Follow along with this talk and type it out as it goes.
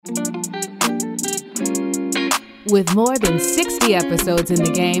With more than 60 episodes in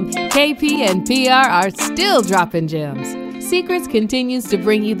the game, KP and PR are still dropping gems. Secrets continues to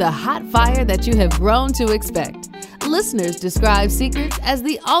bring you the hot fire that you have grown to expect. Listeners describe Secrets as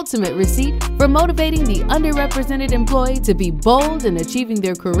the ultimate receipt for motivating the underrepresented employee to be bold in achieving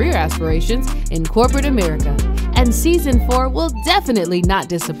their career aspirations in corporate America. And Season 4 will definitely not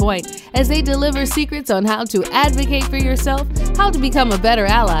disappoint as they deliver secrets on how to advocate for yourself, how to become a better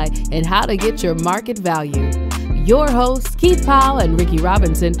ally, and how to get your market value. Your hosts, Keith Powell and Ricky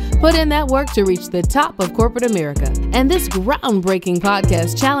Robinson, put in that work to reach the top of corporate America. And this groundbreaking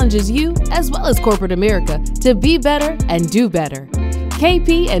podcast challenges you, as well as corporate America, to be better and do better.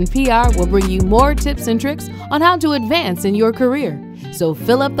 KP and PR will bring you more tips and tricks on how to advance in your career. So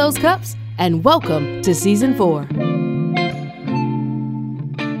fill up those cups and welcome to Season 4.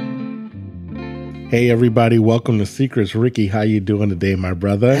 Hey everybody, welcome to Secrets. Ricky, how you doing today, my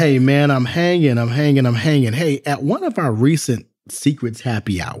brother? Hey man, I'm hanging. Hey, at one of our recent Secrets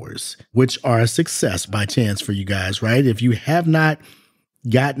happy hours, which are a success by chance for you guys, right? If you have not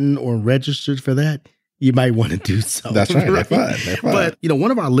gotten or registered for that, you might want to do so. That's right. They're fun. But,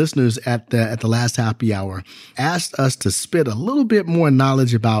 one of our listeners at the last happy hour asked us to spit a little bit more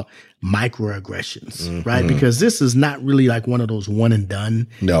knowledge about microaggressions, right? Because this is not really like one of those one and done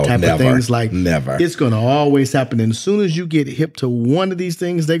type of things. Like never. It's going to always happen. And as soon as you get hip to one of these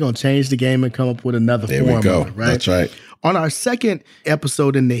things, they're going to change the game and come up with another form of it, right? That's right. On our second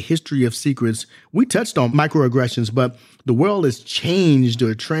episode in the history of secrets, we touched on microaggressions, but the world has changed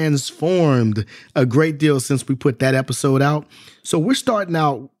or transformed a great deal since we put that episode out. So we're starting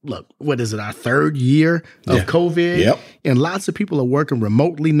out, look, what is it, our third year of COVID? Yep. And lots of people are working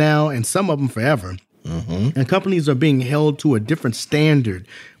remotely now, and some of them forever. And companies are being held to a different standard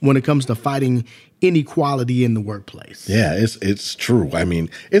when it comes to fighting inequality in the workplace. Yeah, it's true. I mean,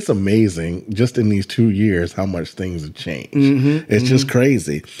 it's amazing just in these 2 years how much things have changed. It's just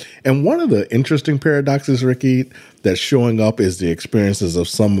crazy. And one of the interesting paradoxes, Ricky, that's showing up is the experiences of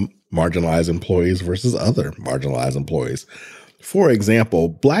some marginalized employees versus other marginalized employees. For example,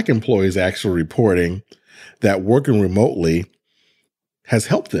 Black employees actually reporting that working remotely has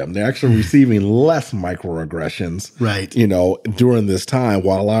helped them. They're actually receiving less microaggressions, right? During this time,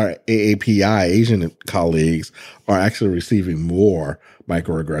 while our AAPI Asian colleagues are actually receiving more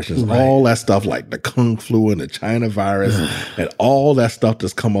microaggressions. Right. All that stuff like the Kung flu and the China virus and all that stuff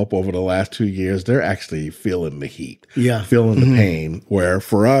that's come up over the last 2 years, they're actually feeling the heat, feeling the pain, where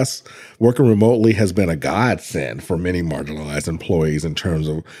for us, working remotely has been a godsend for many marginalized employees in terms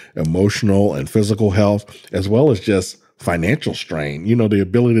of emotional and physical health, as well as just financial strain, the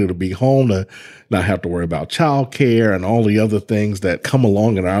ability to be home, to not have to worry about childcare and all the other things that come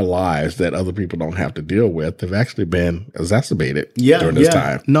along in our lives that other people don't have to deal with have actually been exacerbated during this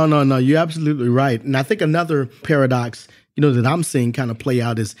time. No, you're absolutely right. And I think another paradox, that I'm seeing kind of play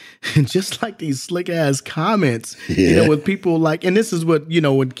out is just like these slick ass comments, with people like, and this is what,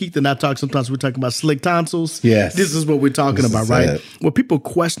 when Keith and I talk, sometimes we're talking about slick tonsils. Yes. This is what we're talking about, right? Where people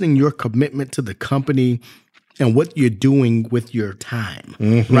questioning your commitment to the company and what you're doing with your time,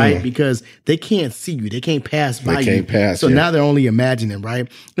 right? Because they can't see you. They can't pass by you. So now they're only imagining, right?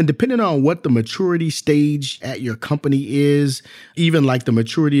 And depending on what the maturity stage at your company is, even like the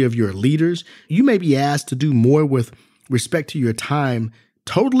maturity of your leaders, you may be asked to do more with respect to your time,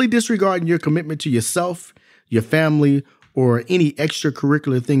 totally disregarding your commitment to yourself, your family, or any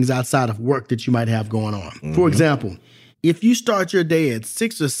extracurricular things outside of work that you might have going on. For example, if you start your day at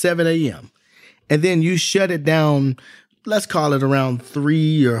 6 or 7 a.m., and then you shut it down, let's call it around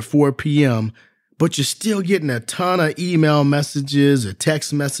 3 or 4 p.m., but you're still getting a ton of email messages or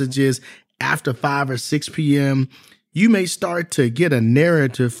text messages after 5 or 6 p.m., you may start to get a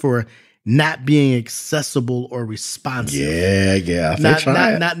narrative for not being accessible or responsive. Yeah.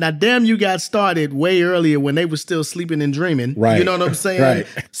 Now, damn, you got started way earlier when they were still sleeping and dreaming. Right. You know what I'm saying? Right.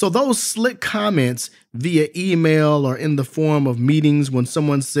 So those slick comments via email or in the form of meetings when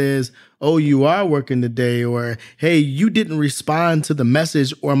someone says, oh, you are working today, or, hey, you didn't respond to the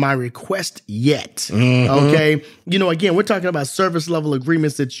message or my request yet. Okay. Again, we're talking about service level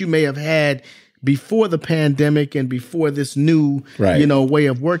agreements that you may have had before the pandemic and before this new, way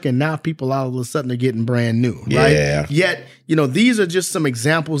of working. Now people all of a sudden are getting brand new, right? Yet, these are just some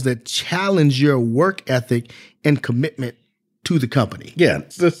examples that challenge your work ethic and commitment to the company. Yeah,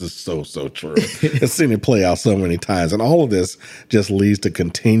 this is so true. I've seen it play out so many times. And all of this just leads to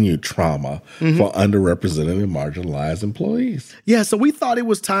continued trauma for underrepresented and marginalized employees. Yeah, so we thought it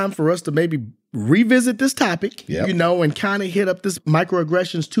was time for us to maybe revisit this topic, and kind of hit up this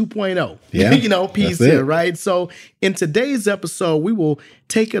microaggressions 2.0, piece here, right? So in today's episode, we will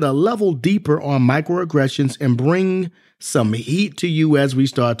take it a level deeper on microaggressions and bring some heat to you as we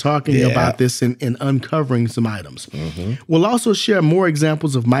start talking about this and uncovering some items. We'll also share more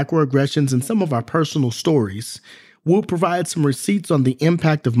examples of microaggressions and some of our personal stories. We'll provide some receipts on the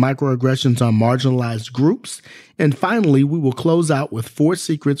impact of microaggressions on marginalized groups. And finally, we will close out with 4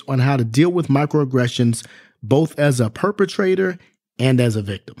 secrets on how to deal with microaggressions, both as a perpetrator and as a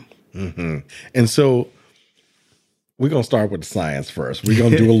victim. And so we're going to start with the science first. We're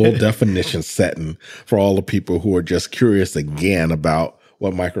going to do a little definition setting for all the people who are just curious again about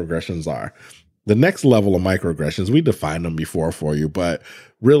what microaggressions are. The next level of microaggressions, we defined them before for you, but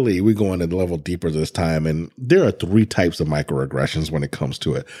really we're going a level deeper this time. And there are 3 types of microaggressions when it comes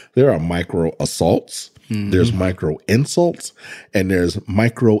to it. There are micro assaults, there's micro insults, and there's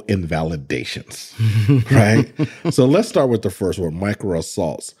micro invalidations, right? So let's start with the first one, micro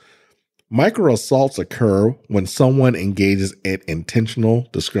assaults. Micro assaults occur when someone engages in intentional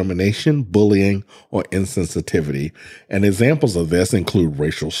discrimination, bullying, or insensitivity. And examples of this include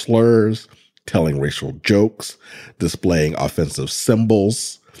racial slurs, telling racial jokes, displaying offensive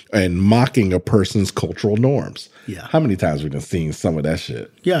symbols, and mocking a person's cultural norms. Yeah. How many times we've been seeing some of that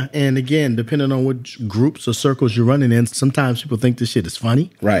shit? Yeah. And again, depending on which groups or circles you're running in, sometimes people think this shit is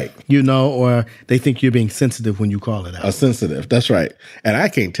funny. Right. Or they think you're being sensitive when you call it out. Sensitive. That's right. And I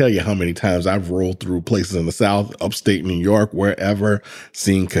can't tell you how many times I've rolled through places in the South, upstate New York, wherever,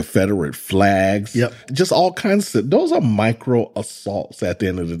 seeing Confederate flags. Yep. Just all kinds of stuff. Those are micro assaults at the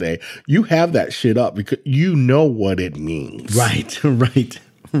end of the day. You have that shit up because you know what it means. Right.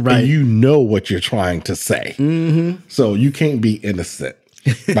 Right. And you know what you're trying to say. So you can't be innocent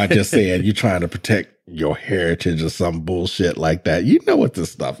by just saying you're trying to protect your heritage or some bullshit like that. You know what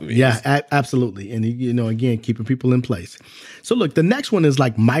this stuff means. Yeah, absolutely. And, again, keeping people in place. So look, the next one is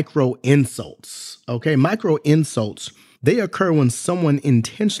like micro insults. Okay, micro insults, they occur when someone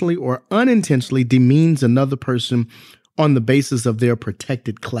intentionally or unintentionally demeans another person on the basis of their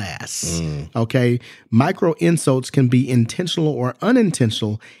protected class. Okay. Micro insults can be intentional or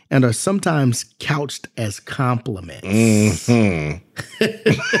unintentional and are sometimes couched as compliments.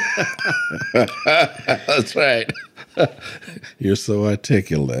 That's right. You're so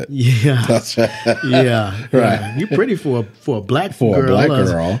articulate. Yeah. That's right. Yeah. Right. You're pretty for a black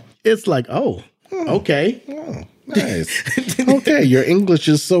girl. It's like, okay. Oh. Nice. Okay, your English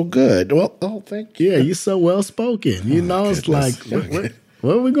is so good. Well, thank you. Yeah, you're so well spoken. It's goodness. Like,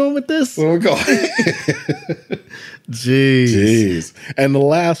 where are we going with this? Where are we going? Jeez. And the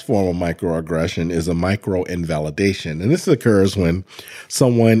last form of microaggression is a micro invalidation. And this occurs when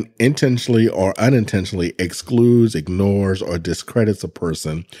someone intentionally or unintentionally excludes, ignores, or discredits a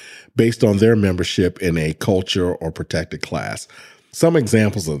person based on their membership in a culture or protected class. Some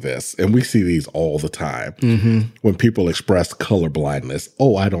examples of this, and we see these all the time, when people express color blindness.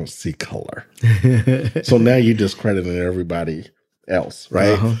 Oh, I don't see color. So now you're discrediting everybody else,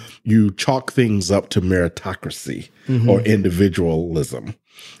 right? You chalk things up to meritocracy or individualism,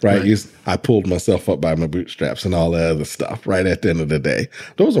 right? I pulled myself up by my bootstraps and all that other stuff, right? At the end of the day,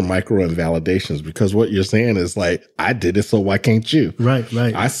 those are micro invalidations because what you're saying is like, I did it, so why can't you? Right.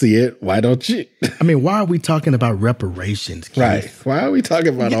 I see it, why don't you? I mean, why are we talking about reparations, Keith? Right. Why are we talking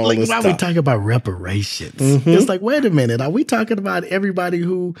about all this stuff? Why are we talking about reparations? It's like, wait a minute, are we talking about everybody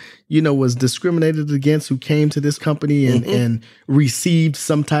who, was discriminated against, who came to this company and received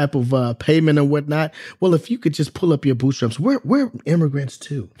some type of payment or whatnot? Well, if you could just pull up your bootstraps, we're immigrants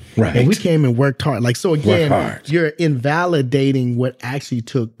too. Right. And we came and worked hard. Like, so again, you're invalidating what actually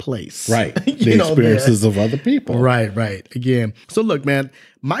took place. Right. The experiences of other people. Right. Again. So look, man,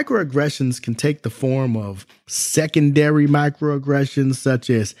 microaggressions can take the form of secondary microaggressions such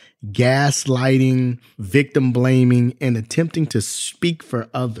as gaslighting, victim blaming, and attempting to speak for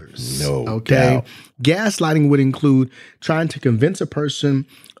others. No doubt. Gaslighting would include trying to convince a person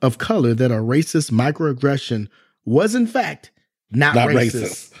of color that a racist microaggression was in fact not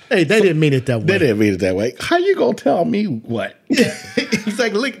racist. Hey, they didn't mean it that way. They didn't mean it that way. How you gonna tell me what? He's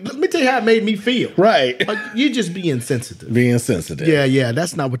like, look, let me tell you how it made me feel. Right. You're just being sensitive. Yeah.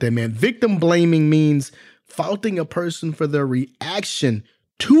 That's not what they meant. Victim blaming means faulting a person for their reaction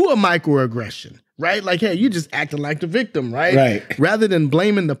to a microaggression. Right? Like, hey, you just acting like the victim, right? Right. Rather than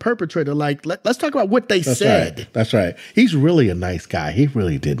blaming the perpetrator, like, let's talk about what they said. Right. That's right. He's really a nice guy. He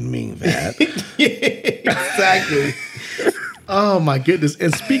really didn't mean that. Exactly. Oh, my goodness.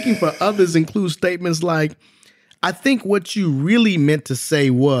 And speaking for others includes statements like, I think what you really meant to say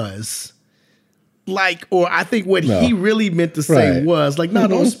was, like, or I think what he really meant to say was like, no,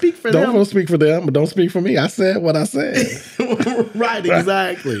 don't speak for them. Don't speak for them, but don't speak for me. I said what I said. Right,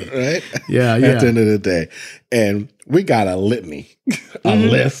 exactly. Right? Yeah. At the end of the day. And we got a litany, a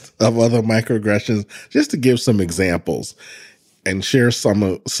list of other microaggressions, just to give some examples and share some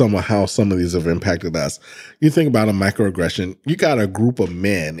of how some of these have impacted us. You think about a microaggression, you got a group of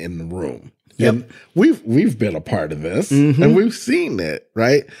men in the room. Yep. And we've been a part of this and we've seen it,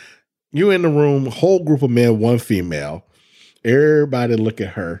 right? You in the room, whole group of men, one female. Everybody look at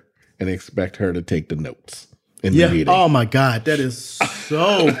her and expect her to take the notes in the meeting. Oh my God, that is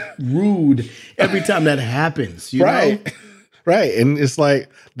so rude every time that happens. You know? Right. And it's like,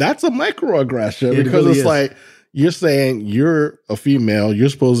 that's a microaggression because really it's like, you're saying you're a female, you're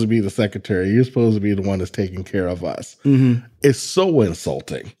supposed to be the secretary, you're supposed to be the one that's taking care of us. It's so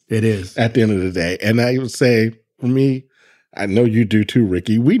insulting. It is. At the end of the day. And I would say, for me, I know you do too,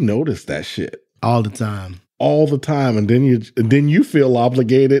 Ricky. We notice that shit all the time. All the time. And then you feel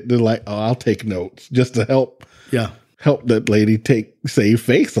obligated to like, oh, I'll take notes just to help that lady save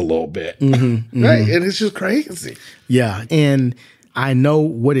face a little bit. Right? And it's just crazy. Yeah. And I know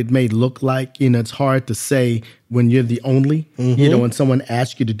what it may look like. You know, it's hard to say when you're the only, you know, when someone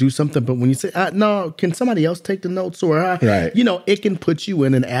asks you to do something. But when you say, no, can somebody else take the notes? Or, you know, it can put you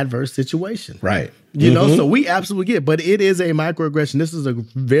in an adverse situation. Right. You know, so we absolutely get it. But it is a microaggression. This is a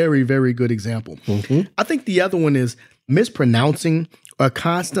very, very good example. I think the other one is mispronouncing or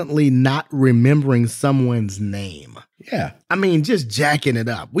constantly not remembering someone's name. Yeah. I mean, just jacking it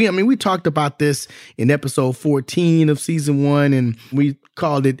up. We talked about this in episode 14 of season 1, and we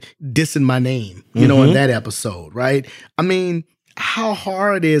called it Dissing My Name, you know, in that episode, right? I mean, how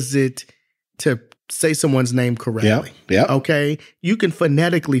hard is it to say someone's name correctly? Yeah. Okay. You can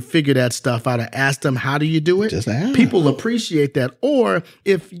phonetically figure that stuff out and ask them, how do you do it? Just ask. People appreciate that. Or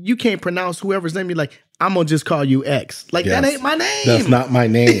if you can't pronounce whoever's name, you're like, I'm going to just call you X. Like, that ain't my name. That's not my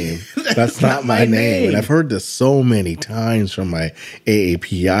name. That's not my name. And I've heard this so many times from my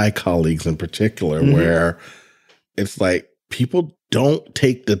AAPI colleagues in particular, where it's like people don't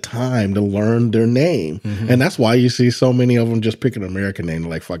take the time to learn their name. And that's why you see so many of them just pick an American name.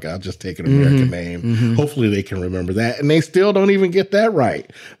 Like, fuck, I'll just take an American name. Hopefully they can remember that. And they still don't even get that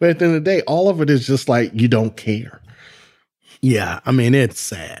right. But at the end of the day, all of it is just like, you don't care. Yeah, I mean, it's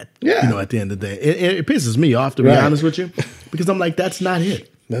sad. Yeah. You know, at the end of the day. It pisses me off, to be honest with you, because I'm like, that's not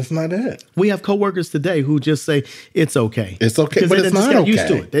it. That's not it. We have coworkers today who just say, it's okay. It's okay, but it's not okay. They just got used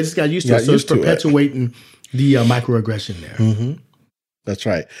to it. They just got used to it. So it's perpetuating the microaggression there. That's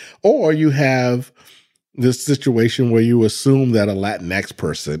right. Or you have this situation where you assume that a Latinx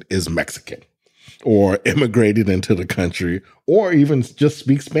person is Mexican or immigrated into the country or even just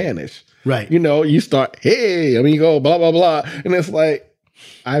speak Spanish. Right. You know, you start, hey, I mean, you go, blah, blah, blah. And it's like,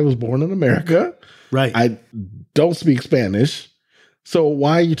 I was born in America. Right. I don't speak Spanish. So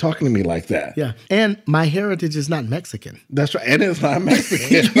why are you talking to me like that? Yeah. And my heritage is not Mexican. That's right. And it's not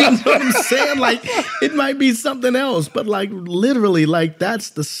Mexican. That's what I'm saying. Like, it might be something else, but like literally, like,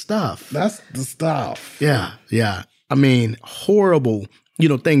 that's the stuff. That's the stuff. Yeah. Yeah. I mean, horrible, you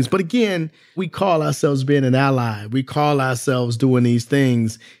know, things. But again, we call ourselves being an ally. We call ourselves doing these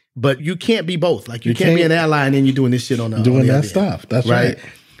things. But you can't be both. Like, you can't be an ally and then you're doing this shit on the doing that other stuff. That's right.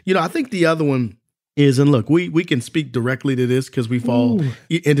 You know, I think the other one is, and look, we can speak directly to this because we fall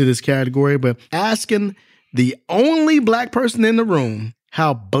into this category, but asking the only Black person in the room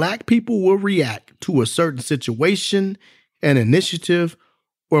how Black people will react to a certain situation, an initiative,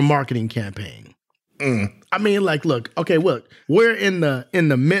 or marketing campaign. I mean, like, look, we're in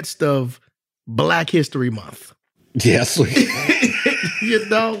the midst of Black History Month. Yes. You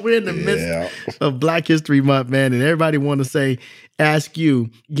know, we're in the midst of Black History Month, man, and everybody want to ask you,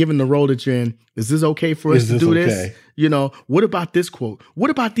 given the role that you're in, is this okay for us to do this? You know, what about this quote?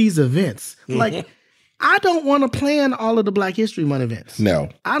 What about these events? Like, I don't want to plan all of the Black History Month events. No.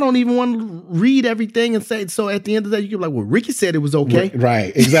 I don't even want to read everything and say, so at the end of the day, you can be like, well, Ricky said it was okay.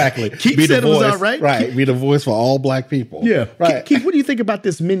 Right, exactly. Keith said it was all right. Right, be the voice for all Black people. Yeah. Right. Keith, what do you think about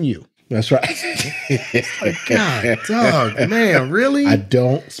this menu? That's right. Like, God, dog, man, really? I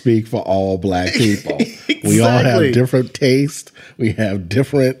don't speak for all Black people. Exactly. We all have different tastes. We have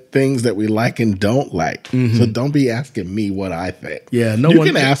different things that we like and don't like. So don't be asking me what I think. Yeah, you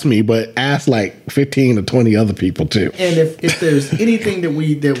can ask me, but ask like 15 or 20 other people too. And if there's anything that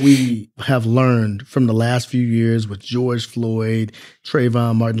we have learned from the last few years with George Floyd,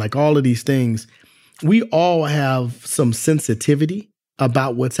 Trayvon Martin, like all of these things, we all have some sensitivity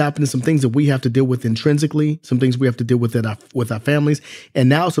about what's happening, some things that we have to deal with intrinsically, some things we have to deal with with our families, and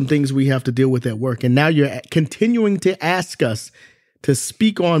now some things we have to deal with at work. And now you're continuing to ask us to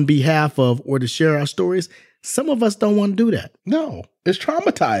speak on behalf of or to share our stories, some of us don't want to do that. No, it's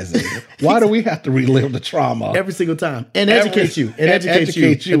traumatizing. Why do we have to relive the trauma every single time and educate you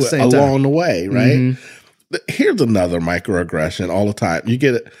along the way, right? Mm-hmm. Here's another microaggression all the time. You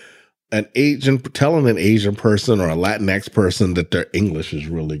get telling an Asian person or a Latinx person that their English is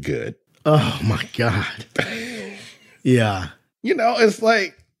really good. Oh my God. Yeah. It's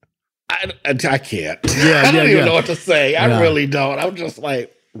like, I can't. Yeah, I don't even know what to say. I really don't. I'm just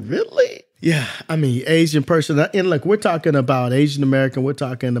like, really? Yeah, I mean, Asian person, and look, we're talking about Asian American, we're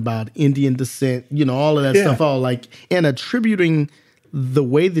talking about Indian descent, all of that stuff, all like, and attributing the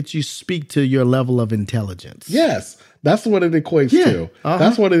way that you speak to your level of intelligence. Yes, that's what it equates to. Uh-huh.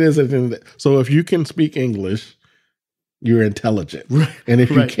 That's what it is. So if you can speak English, you're intelligent. Right. And if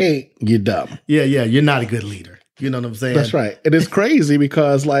you can't, you're dumb. Yeah, you're not a good leader. You know what I'm saying? That's right. And it's crazy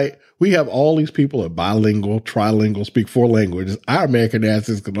because, like, we have all these people that are bilingual, trilingual, speak 4 languages. Our American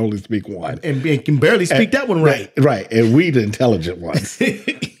asses can only speak 1. And can barely speak that one right. Right. And we the intelligent ones.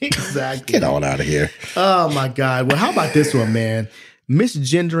 Exactly. Get on out of here. Oh, my God. Well, how about this one, man?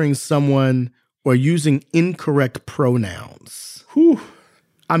 Misgendering someone or using incorrect pronouns. Whew.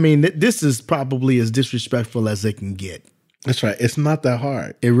 I mean, this is probably as disrespectful as it can get. That's right. It's not that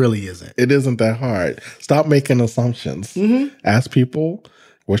hard. It really isn't. It isn't that hard. Stop making assumptions. Mm-hmm. Ask people,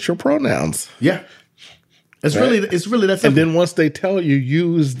 what's your pronouns? Yeah. It's really that simple. And then once they tell you,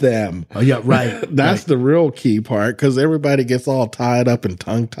 use them. Oh, yeah, right. That's the real key part, because everybody gets all tied up and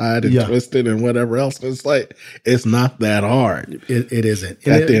tongue-tied and twisted and whatever else. It's like, it's not that hard. It isn't.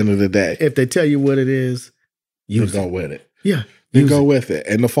 At the end of the day. If they tell you what it is, you go with it. Yeah. You go with it.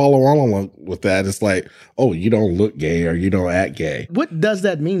 And to follow on along with that, it's like, oh, you don't look gay or you don't act gay. What does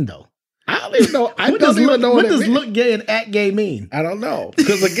that mean, though? I don't even know. What does look gay and act gay mean? I don't know.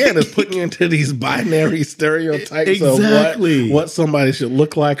 Because again, it's putting you into these binary stereotypes of what somebody should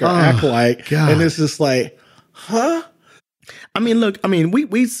look like or act like. God. And it's just like, huh? I mean, look,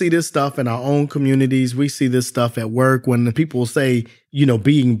 we see this stuff in our own communities. We see this stuff at work when the people say,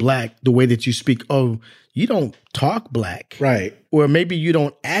 being black, the way that you speak, oh, you don't talk black. Right. Or maybe you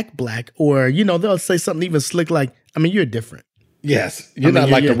don't act black. Or, they'll say something even slick like, you're different. Yes. You're not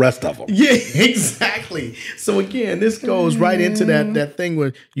like the rest of them. Yeah, exactly. So again, this goes right into that thing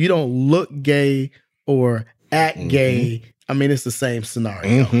where you don't look gay or act gay. It's the same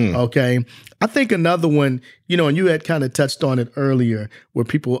scenario. Mm-hmm. Okay. I think another one, and you had kind of touched on it earlier, where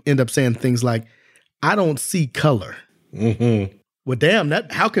people end up saying things like, I don't see color. Mm-hmm. Well, damn,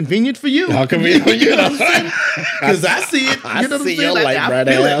 how convenient for you. How convenient for you. Because I see it. You know what I'm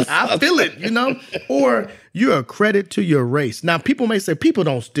saying? I feel it, Or you're a credit to your race. Now, people may say, people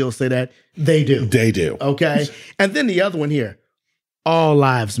don't still say that. They do. They do. Okay. And then the other one here, all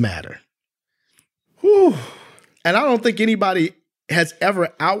lives matter. Whew. And I don't think anybody has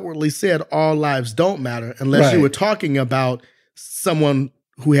ever outwardly said all lives don't matter unless you were talking about someone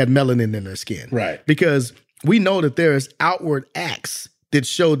who had melanin in their skin. Right. Because we know that there is outward acts that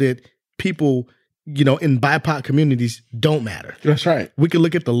show that people, in BIPOC communities don't matter. That's right. We can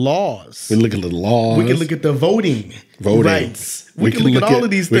look at the laws. We look at the laws. We can look at the voting rights. We can look at all of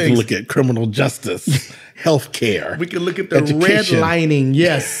these things. We can look at criminal justice, healthcare. We can look at the redlining,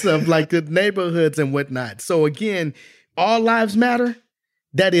 of like the neighborhoods and whatnot. So again, all lives matter.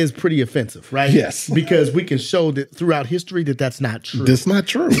 That is pretty offensive, right? Yes. Because we can show that throughout history that's not true. That's not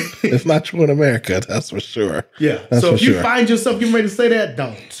true. It's not true in America, that's for sure. Yeah. So if you find yourself getting ready to say that,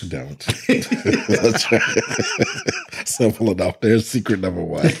 don't. That's right. Simple enough. There's secret number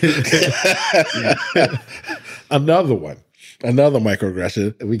 1. Another one. Another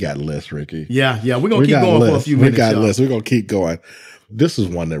microaggression. We got lists, Ricky. Yeah. We're going to keep going for a few minutes. We got lists. We're going to keep going. This is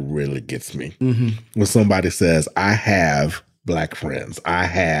one that really gets me. Mm-hmm. When somebody says, I have Black friends, I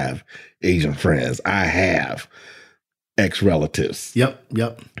have Asian friends, I have ex-relatives.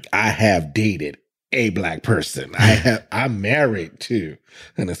 Yep. I have dated a Black person. I'm married to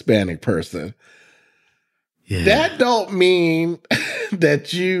an Hispanic person. Yeah. That don't mean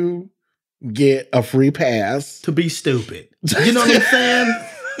that you get a free pass to be stupid. You know what I'm saying?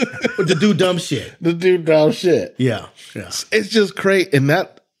 Or to do dumb shit. Yeah. It's just crazy. And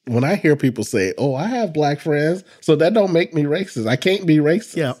that, when I hear people say, oh, I have Black friends, so that don't make me racist. I can't be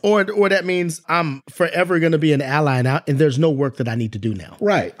racist. Yeah, or that means I'm forever going to be an ally now, and there's no work that I need to do now.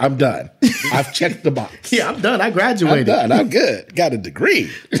 Right, I'm done. I've checked the box. Yeah, I'm done. I graduated. I'm done. I'm good. Got a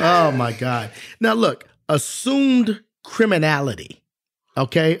degree. Oh, my God. Now, look, assumed criminality,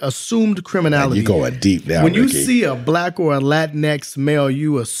 okay? Assumed criminality. You're going deep now, when Ricky. You see a Black or a Latinx male,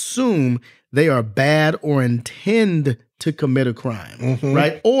 you assume they are bad or intend to commit a crime,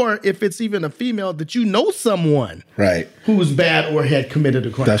 right? Or if it's even a female that you know someone who's bad or had committed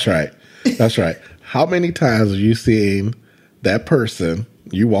a crime. That's right. That's right. How many times have you seen that person,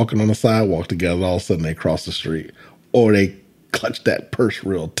 you walking on the sidewalk together, all of a sudden they cross the street or they clutch that purse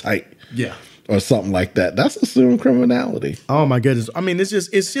real tight? Yeah. Or something like that. That's assumed criminality. Oh my goodness. I mean, it's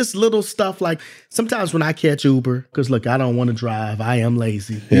just little stuff like sometimes when I catch Uber, because look, I don't want to drive. I am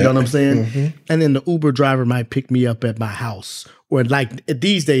lazy. You know what I'm saying? And then the Uber driver might pick me up at my house. Or like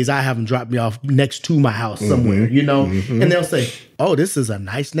these days, I have them drop me off next to my house somewhere, you know? And they'll say, oh, this is a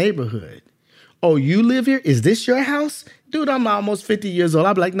nice neighborhood. Oh, you live here? Is this your house? Dude, I'm almost 50 years old.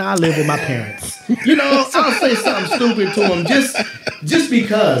 I'll be like, nah, I live with my parents. You know, I'll say something stupid to them just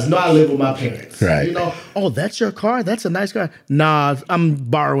because. No, I live with my parents. Right. You know, oh, that's your car? That's a nice car. Nah, I'm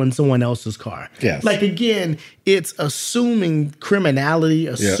borrowing someone else's car. Yes. Like, again, it's assuming criminality,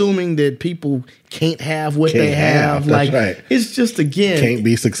 assuming that people can't have what they have. That's like, right. It's just, again. Can't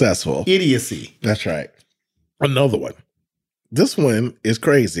be successful. Idiocy. That's right. Another one. This one is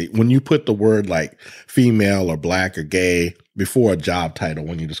crazy. When you put the word like female or black or gay before a job title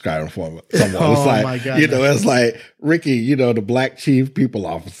when you describe it for someone, it's like, my God, you know, it's like Ricky, you know, the black chief people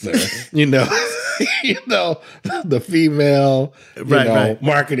officer, you know, the female,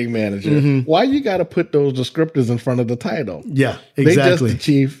 marketing manager. Why you got to put those descriptors in front of the title? Yeah, exactly. They just the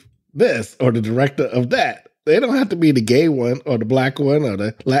chief this or the director of that. They don't have to be the gay one or the black one or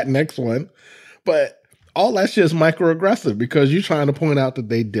the Latinx one, but all that shit is microaggressive because you're trying to point out that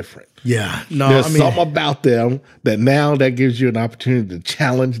they different. Yeah. No, There's something about them that now that gives you an opportunity to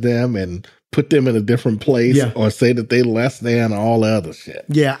challenge them and put them in a different place or say that they less than all the other shit.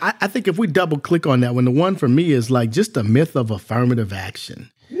 Yeah. I think if we double click on that one, the one for me is like just the myth of affirmative action.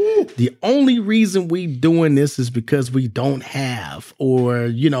 The only reason we doing this is because we don't have, or,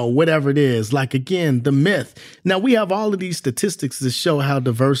 you know, whatever it is. Like, again, the myth. Now, we have all of these statistics that show how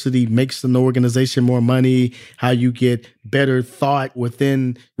diversity makes an organization more money, how you get better thought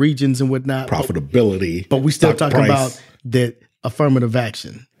within regions and whatnot. Profitability. But we still talking about that affirmative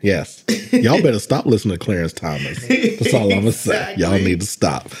action. Yes. Y'all better stop listening to Clarence Thomas. That's all I'm going to say. Y'all need to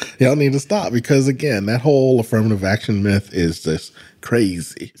stop. Y'all need to stop because, again, that whole affirmative action myth is just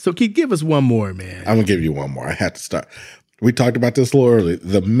crazy. So give us one more, man. I'm going to give you one more. I have to start. We talked about this a little earlier.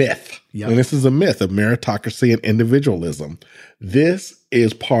 The myth. Yep. And this is a myth of meritocracy and individualism. This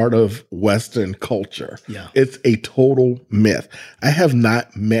is part of Western culture. Yeah. It's a total myth. I have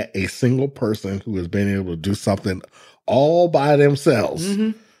not met a single person who has been able to do something all by themselves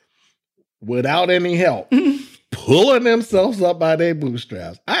without any help, pulling themselves up by their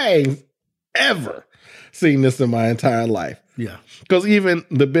bootstraps. I ain't ever seen this in my entire life. Yeah. Because even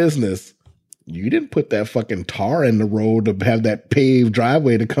the business, you didn't put that fucking tar in the road to have that paved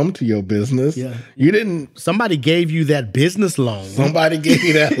driveway to come to your business. Yeah. You didn't. Somebody gave you that business loan. Somebody gave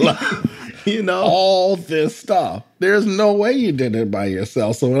you that loan. You know, all this stuff. There's no way you did it by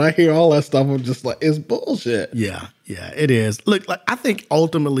yourself. So when I hear all that stuff, I'm just like, it's bullshit. Yeah, it is. Look, like I think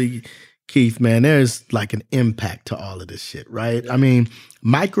ultimately, Keith, man, there's like an impact to all of this shit, right? I mean,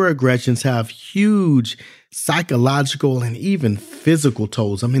 microaggressions have huge psychological and even physical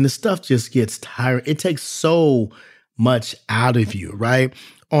tolls. I mean, the stuff just gets tiring. It takes so much out of you, right?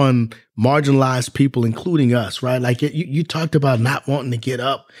 On marginalized people, including us, right? Like you talked about not wanting to get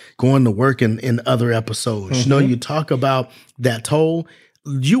up, going to work in other episodes. You know, you talk about that toll.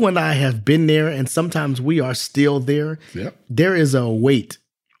 You and I have been there, and sometimes we are still there. Yep. There is a weight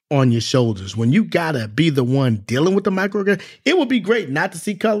on your shoulders when you gotta be the one dealing with the microaggression. It would be great not to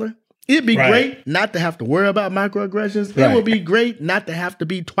see color. It'd be great not to have to worry about microaggressions. It would be great not to have to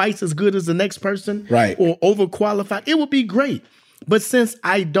be twice as good as the next person or overqualified. It would be great. But since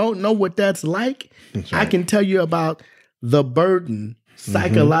I don't know what that's like, I can tell you about the burden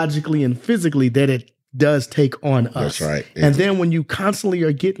psychologically and physically that it does take on us. That's right. And then when you constantly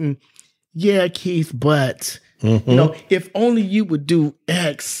are getting, Keith, but, you know, if only you would do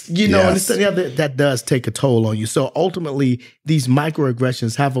X, you know, and that does take a toll on you. So ultimately, these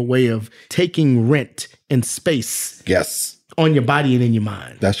microaggressions have a way of taking rent in space. Yes. On your body and in your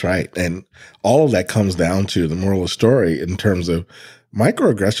mind. That's right. And all of that comes down to the moral of the story in terms of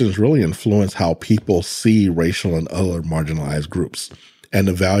microaggressions really influence how people see racial and other marginalized groups and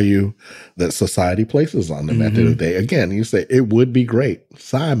the value that society places on them at the end of the day. Again, you say, it would be great.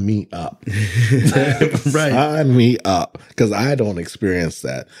 Sign me up. Sign me up. Because I don't experience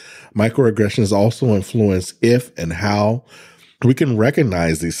that. Microaggressions also influence if and how we can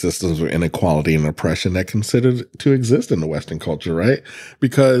recognize these systems of inequality and oppression that considered to exist in the Western culture, right?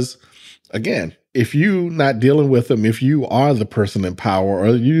 Because, again, if you not dealing with them, if you are the person in power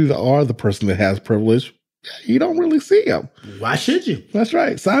or you are the person that has privilege, You don't really see them. Why should you? That's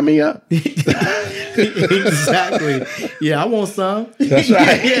right. Sign me up. Exactly. Yeah, I want some. That's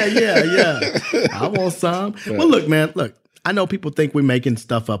right. Yeah. I want some. Yeah. Well, look, man, I know people think we're making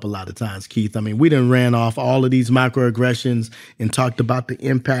stuff up a lot of times, Keith. I mean, we done ran off all of these microaggressions and talked about the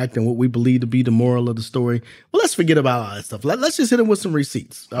impact and what we believe to be the moral of the story. Well, let's forget about all that stuff. Let's just hit them with some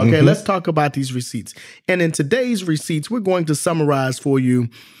receipts. Okay, Let's talk about these receipts. And in today's receipts, we're going to summarize for you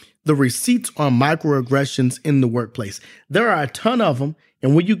the receipts on microaggressions in the workplace. There are a ton of them,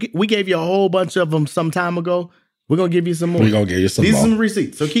 and we gave you a whole bunch of them some time ago. We're going to give you some more. We're going to give you some more. These are some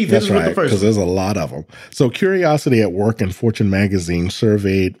receipts. So, Keith, this is with the first because there's a lot of them. So, Curiosity at Work and Fortune Magazine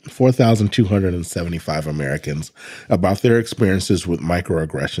surveyed 4,275 Americans about their experiences with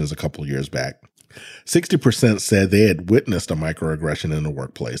microaggressions a couple of years back. 60% said they had witnessed a microaggression in the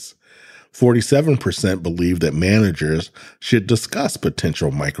workplace. 47% believe that managers should discuss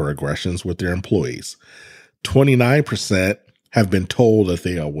potential microaggressions with their employees. 29% have been told that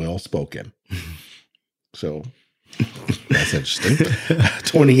they are well-spoken. So that's interesting.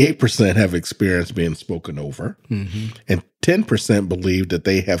 28% have experienced being spoken over. And 10% believe that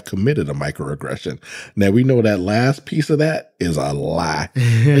they have committed a microaggression. Now, we know that last piece of that is a lie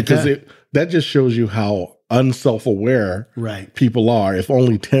because that just shows you how unself-aware people are. If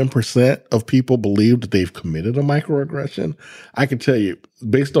only 10% of people believe that they've committed a microaggression, I can tell you,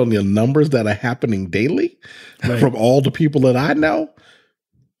 based on the numbers that are happening daily from all the people that I know,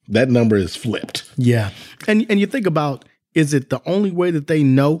 that number is flipped. Yeah. And you think about, is it the only way that they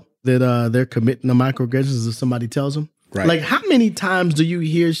know that they're committing a microaggression is if somebody tells them? Right. Like, how many times do you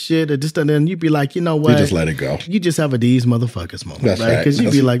hear shit or just, and then you be like, you know what? You just let it go. You just have a these motherfuckers moment. That's right. Because you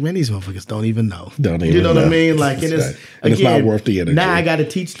be like, man, these motherfuckers don't even know. You know what I mean? Like, and it's not worth the energy. Now I got to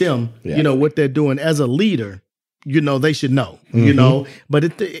teach them, what they're doing as a leader. They should know, but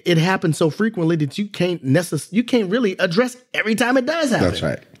it happens so frequently that you can't really address every time it does happen. That's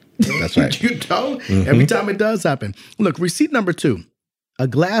right. That's right. Every time it does happen. Look, receipt number 2. A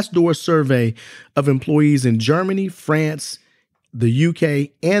Glassdoor survey of employees in Germany, France, the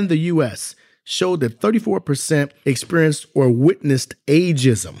UK, and the US showed that 34% experienced or witnessed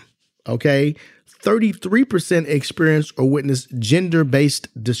ageism. Okay. 33% experienced or witnessed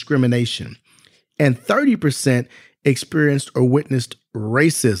gender-based discrimination. And 30% experienced or witnessed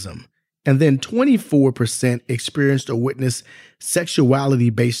racism. And then 24% experienced or witnessed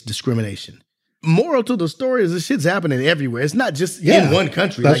sexuality-based discrimination. Moral to the story is this shit's happening everywhere. It's not just in one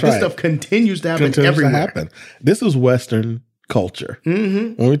country. This stuff continues to happen everywhere. This is Western culture.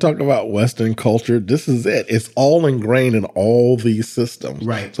 When we talk about Western culture, this is it. It's all ingrained in all these systems.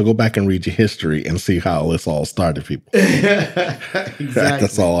 Right. So go back and read your history and see how this all started, people. Exactly.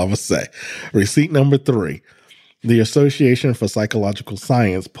 That's all I'm going to say. Receipt number 3. The Association for Psychological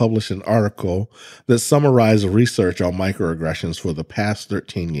Science published an article that summarized research on microaggressions for the past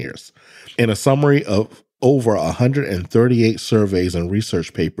 13 years. In a summary of over 138 surveys and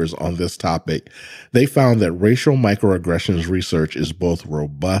research papers on this topic, they found that racial microaggressions research is both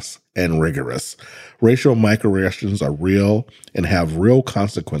robust and rigorous. Racial microaggressions are real and have real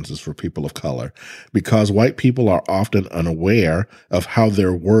consequences for people of color. Because white people are often unaware of how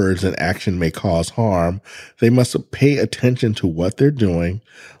their words and action may cause harm, they must pay attention to what they're doing,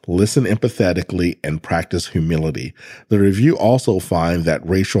 listen empathetically, and practice humility. The review also finds that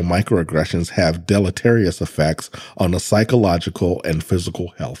racial microaggressions have deleterious effects on the psychological and physical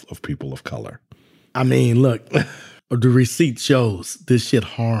health of people of color. I mean, look, the receipt shows this shit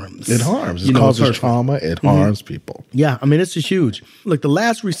harms. It harms. It causes trauma. It harms people. Yeah, I mean, it's just huge. Look, the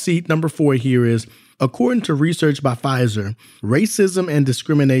last receipt, number 4 here is, according to research by Pfizer, racism and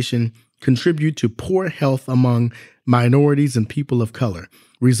discrimination contribute to poor health among minorities and people of color,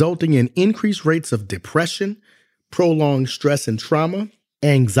 resulting in increased rates of depression, prolonged stress and trauma,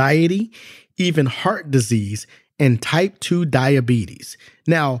 anxiety, even heart disease, and type 2 diabetes.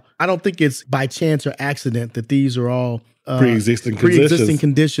 Now, I don't think it's by chance or accident that these are all pre-existing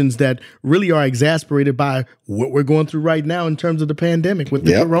conditions that really are exacerbated by what we're going through right now in terms of the pandemic with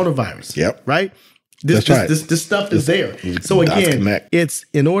the coronavirus. Right? This stuff is there. So again, it's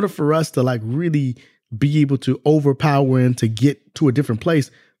in order for us to really be able to overpower and to get to a different place,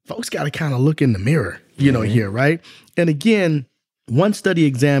 folks got to kind of look in the mirror, here, right? And again, one study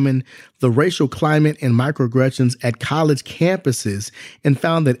examined the racial climate and microaggressions at college campuses and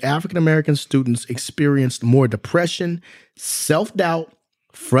found that African-American students experienced more depression, self-doubt,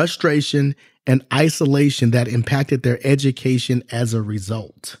 frustration, and isolation that impacted their education as a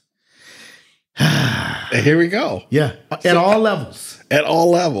result. Here we go. Yeah. At all levels. At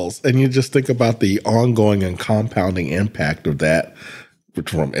all levels. And you just think about the ongoing and compounding impact of that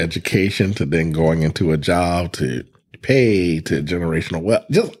from education to then going into a job to pay to generational wealth,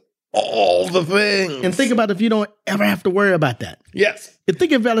 just all the things. And think about if you don't ever have to worry about that. Yes. And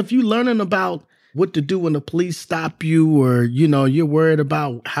think about if you're learning about what to do when the police stop you, or, you're worried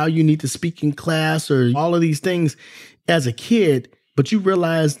about how you need to speak in class, or all of these things as a kid, but you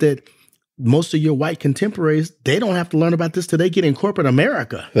realize that most of your white contemporaries, they don't have to learn about this till they get in corporate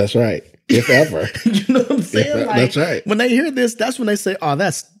America. That's right. If ever. You know what I'm saying? That's right. When they hear this, that's when they say, "Oh,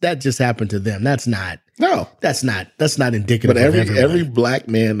 that just happened to them." That's not indicative. But every black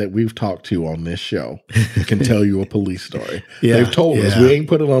man that we've talked to on this show can tell you a police story. They've told us. We ain't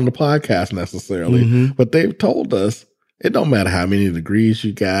put it on the podcast necessarily, but they've told us it don't matter how many degrees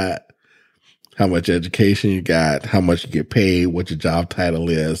you got, how much education you got, how much you get paid, what your job title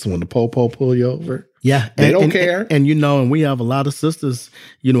is. When the po-po pull you over, they don't care. And we have a lot of sisters,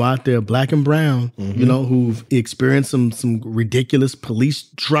 out there, black and brown, who've experienced some ridiculous police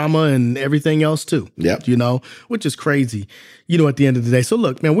drama and everything else too. Yep. Which is crazy, at the end of the day. So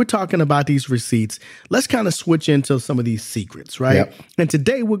look, man, we're talking about these receipts. Let's kind of switch into some of these secrets, right? Yep. And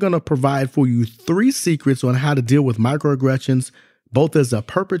today we're going to provide for you 3 secrets on how to deal with microaggressions, both as a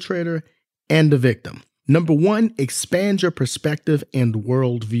perpetrator and a victim. Number 1, expand your perspective and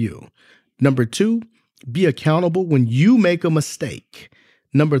worldview. Number 2, be accountable when you make a mistake.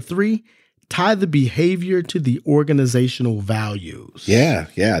 Number 3, tie the behavior to the organizational values. Yeah,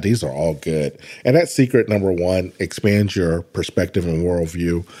 these are all good. And that secret number 1, expand your perspective and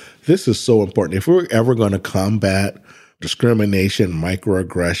worldview. This is so important. If we're ever going to combat discrimination,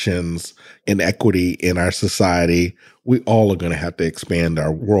 microaggressions, inequity in our society, we all are going to have to expand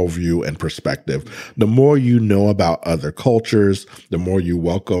our worldview and perspective. The more you know about other cultures, the more you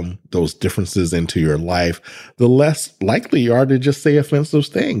welcome those differences into your life, the less likely you are to just say offensive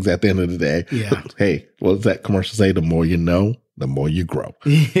things at the end of the day. Yeah. Hey, what does that commercial say? The more you know, the more you grow.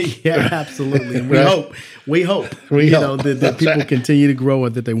 Yeah, absolutely. And we hope that people continue to grow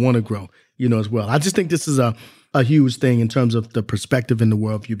and that they want to grow, as well. I just think this is a huge thing in terms of the perspective and the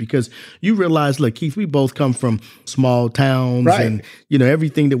worldview, because you realize, look, Keith, we both come from small towns, right, and,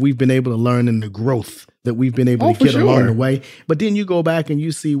 everything that we've been able to learn and the growth that we've been able to get along the way. But then you go back and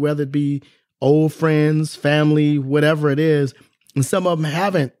you see, whether it be old friends, family, whatever it is, and some of them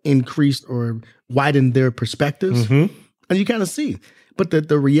haven't increased or widened their perspectives. And you kind of see. But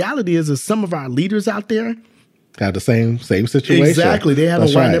the reality is some of our leaders out there have the same situation. Exactly. They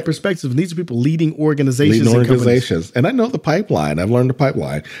haven't widened their perspective. And these are people leading organizations. And I know the pipeline. I've learned the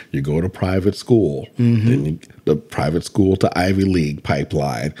pipeline. You go to private school, then the private school to Ivy League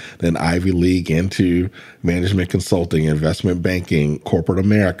pipeline, then Ivy League into management consulting, investment banking, corporate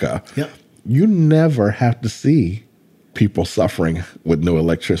America. Yep. You never have to see people suffering with no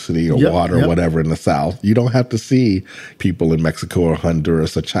electricity or water or whatever in the South. You don't have to see people in Mexico or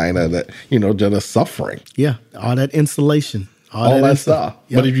Honduras or China that, that are suffering. Yeah, all that insulation. All that stuff.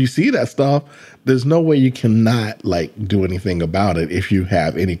 Yep. But if you see that stuff, there's no way you cannot do anything about it if you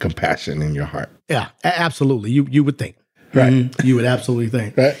have any compassion in your heart. Yeah, absolutely. You would think. Right. You would absolutely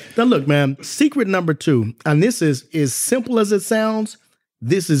think. Right. Now look, man, secret number 2, and this is as simple as it sounds,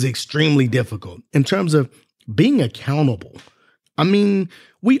 this is extremely difficult in terms of being accountable. I mean,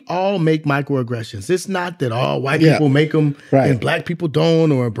 we all make microaggressions. It's not that all white people make them and black people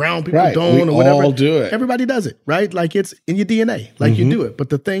don't, or brown people don't, or whatever. We all do it. Everybody does it, right? Like it's in your DNA, you do it. But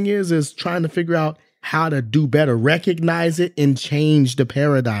the thing is trying to figure out how to do better, recognize it, and change the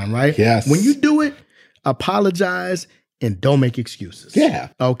paradigm, right? Yes. When you do it, apologize and don't make excuses. Yeah.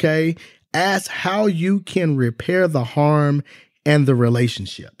 Okay? Ask how you can repair the harm and the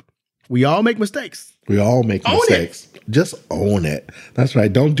relationship. We all make mistakes. We all make mistakes. Just own it. That's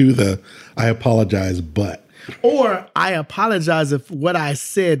right. Don't do I apologize, but. Or I apologize if what I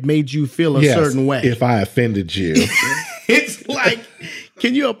said made you feel a certain way. If I offended you. It's like,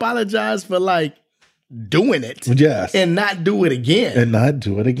 can you apologize for doing it? Yes. And not do it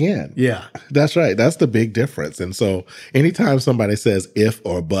again. Yeah. That's right. That's the big difference. And so anytime somebody says if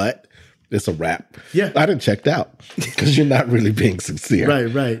or but, it's a wrap. Yeah. I done checked out because you're not really being sincere.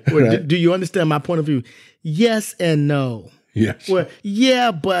 Right. Well, do you understand my point of view? Yes and no. Yes. Well,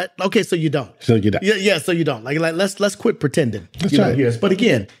 yeah, but okay, so you don't. So you don't. Yeah, so you don't. Let's quit pretending. That's right. Here. But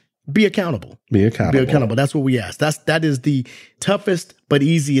again, be accountable. Be accountable. That's what we ask. That is the toughest but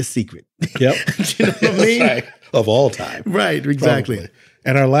easiest secret. Yep. You know what I mean? Right. Of all time. Right, exactly. Probably.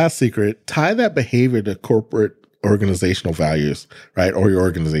 And our last secret, tie that behavior to corporate organizational values, right? Or your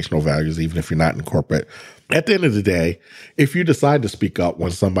organizational values, even if you're not in corporate. At the end of the day, if you decide to speak up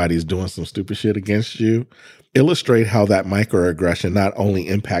when somebody's doing some stupid shit against you, illustrate how that microaggression not only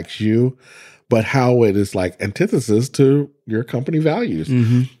impacts you, but how it is like antithesis to your company values.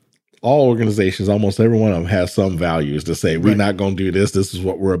 All organizations, almost every one of them has some values to say, we're not going to do this. This is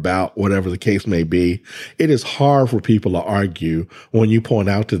what we're about, whatever the case may be. It is hard for people to argue when you point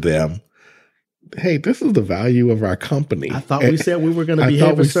out to them, hey, this is the value of our company. I thought we said we were going to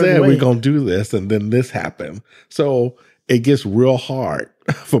behave a certain way. I thought we said we're going to do this, and then this happened. So it gets real hard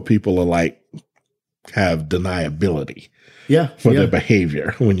for people to like have deniability. For their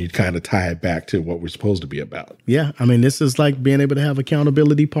behavior when you kind of tie it back to what we're supposed to be about. Yeah. I mean, this is like being able to have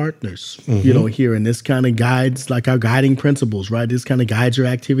accountability partners, you know, here. And this kind of guides like our guiding principles, right? This kind of guides your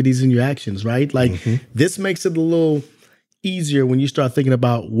activities and your actions, right? Like this makes it a little easier when you start thinking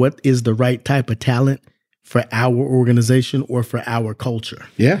about what is the right type of talent for our organization or for our culture.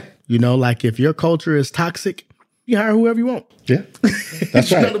 Yeah. You know, like if your culture is toxic, you hire whoever you want. Yeah,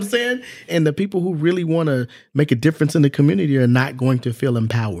 that's you right. know what I'm saying? And the people who really want to make a difference in the community are not going to feel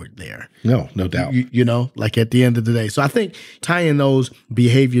empowered there. No doubt. You know, like at the end of the day. So I think tying those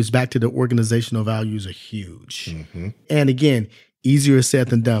behaviors back to the organizational values are huge. And again, easier said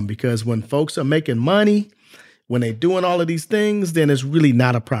than done, because when folks are making money, when they're doing all of these things, then it's really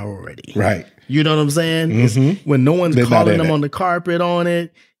not a priority. Right. You know what I'm saying? It's when no one's calling them on the carpet on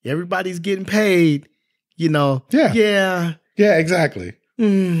it, everybody's getting paid. You know, yeah, exactly.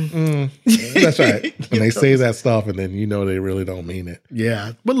 That's right. And they say that stuff, and then you know they really don't mean it.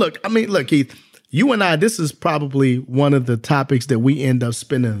 Yeah, but look, Keith, you and I, this is probably one of the topics that we end up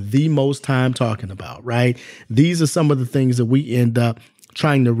spending the most time talking about, right? These are some of the things that we end up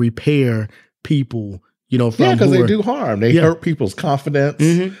trying to repair people, you know, from because they do harm. They hurt people's confidence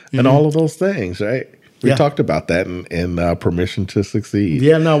and all of those things, right? We talked about that in Permission to Succeed.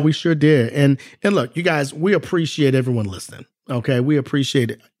 Yeah, no, we sure did. And look, you guys, we appreciate everyone listening. Okay, we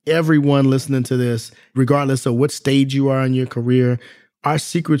appreciate everyone listening to this, regardless of what stage you are in your career. Our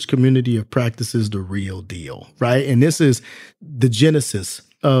Secrets community of practice is the real deal, right? And this is the genesis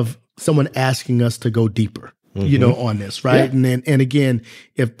of someone asking us to go deeper. You know, on this, right? And again,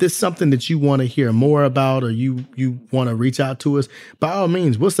 if this is something that you want to hear more about, or you want to reach out to us, by all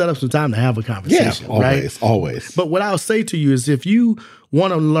means, we'll set up some time to have a conversation. Yeah, always. But what I'll say to you is, if you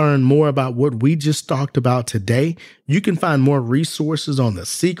want to learn more about what we just talked about today, you can find more resources on the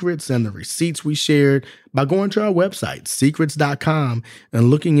secrets and the receipts we shared by going to our website, secrets.com, and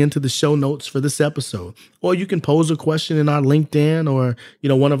looking into the show notes for this episode. Or you can pose a question in our LinkedIn or, you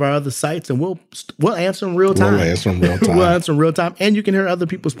know, one of our other sites, and we'll answer in real time. We'll answer in real time. We'll answer in real time. And you can hear other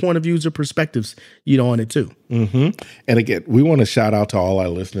people's point of views or perspectives, you know, on it too. And again, we want to shout out to all our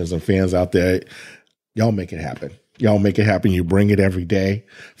listeners and fans out there. Y'all make it happen. Y'all make it happen. You bring it every day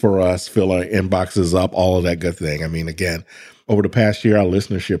for us, fill our inboxes up, all of that good thing. I mean, again, over the past year, our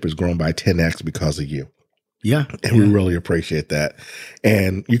listenership has grown by 10x because of you. Yeah. And we really appreciate that.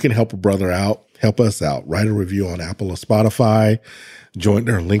 And you can help a brother out, help us out. Write a review on Apple or Spotify, join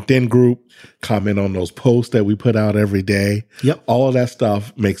our LinkedIn group, comment on those posts that we put out every day. Yep. All of that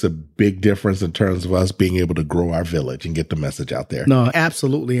stuff makes a big difference in terms of us being able to grow our village and get the message out there. No,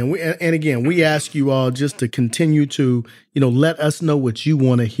 absolutely. And again, we ask you all just to continue to, you know, let us know what you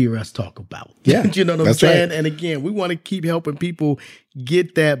want to hear us talk about. Yeah. You know what I'm saying? Right. And again, we want to keep helping people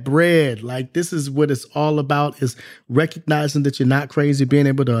get that bread. Like, this is what it's all about, is recognizing that you're not crazy, being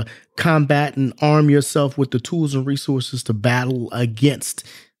able to combat and arm yourself with the tools and resources to battle against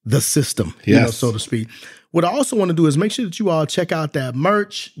the system, you know, so to speak. What I also want to do is make sure that you all check out that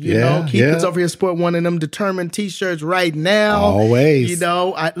merch. You know, Keith is over here sporting one of them Determined t-shirts right now. Always. You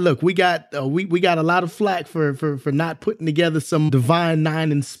know, look, we got we got a lot of flack for not putting together some Divine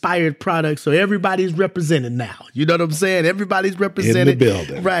Nine inspired products. So everybody's represented now. You know what I'm saying? Everybody's represented. In the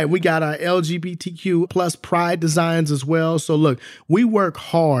building. Right. We got our LGBTQ plus pride designs as well. So look, we work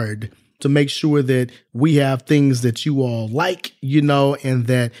hard to make sure that we have things that you all like, you know, and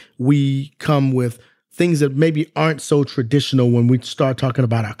that we come with things that maybe aren't so traditional when we start talking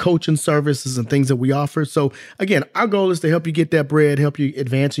about our coaching services and things that we offer. So again, our goal is to help you get that bread, help you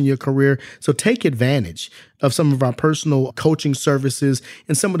advance in your career. So take advantage of some of our personal coaching services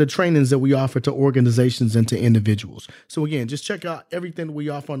and some of the trainings that we offer to organizations and to individuals. So again, just check out everything that we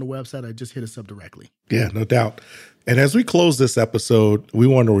offer on the website or just hit us up directly. Yeah, no doubt. And as we close this episode, we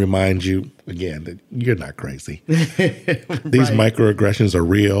want to remind you again that you're not crazy. These microaggressions are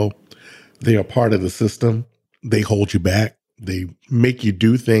real. They are part of the system. They hold you back. They make you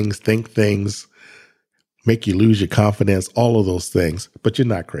do things, think things, make you lose your confidence, all of those things. But you're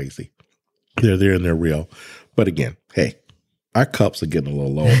not crazy. They're there and they're real. But again, hey, our cups are getting a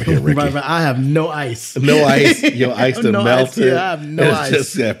little low over here, Ricky. Right. I have no ice. No ice. Your ice done melted. I have no ice.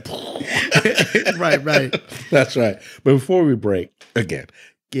 Just Right. That's right. But before we break, again,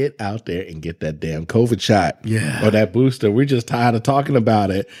 get out there and get that damn COVID shot. Yeah. Or that booster. We're just tired of talking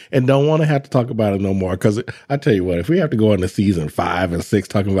about it and don't want to have to talk about it no more. Because I tell you what, if we have to go into season 5 and 6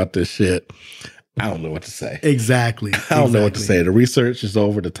 talking about this shit, I don't know what to say. Exactly. I don't know what to say. The research is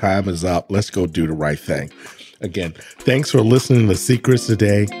over. The time is up. Let's go do the right thing. Again, thanks for listening to Secrets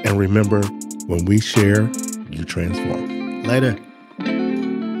today. And remember, when we share, you transform. Later.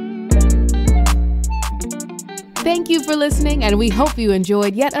 Thank you for listening, and we hope you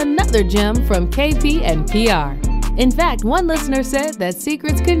enjoyed yet another gem from KP and PR. In fact, one listener said that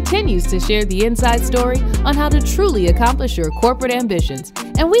Secrets continues to share the inside story on how to truly accomplish your corporate ambitions,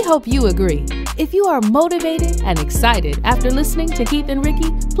 and we hope you agree. If you are motivated and excited after listening to Keith and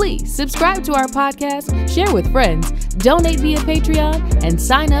Ricky, please subscribe to our podcast, share with friends, donate via Patreon, and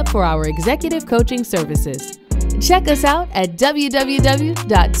sign up for our executive coaching services. Check us out at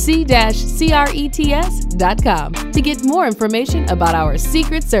www.c-crets.com to get more information about our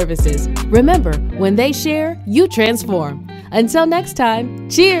secret services. Remember, when they share, you transform. Until next time,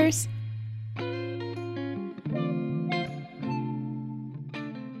 cheers!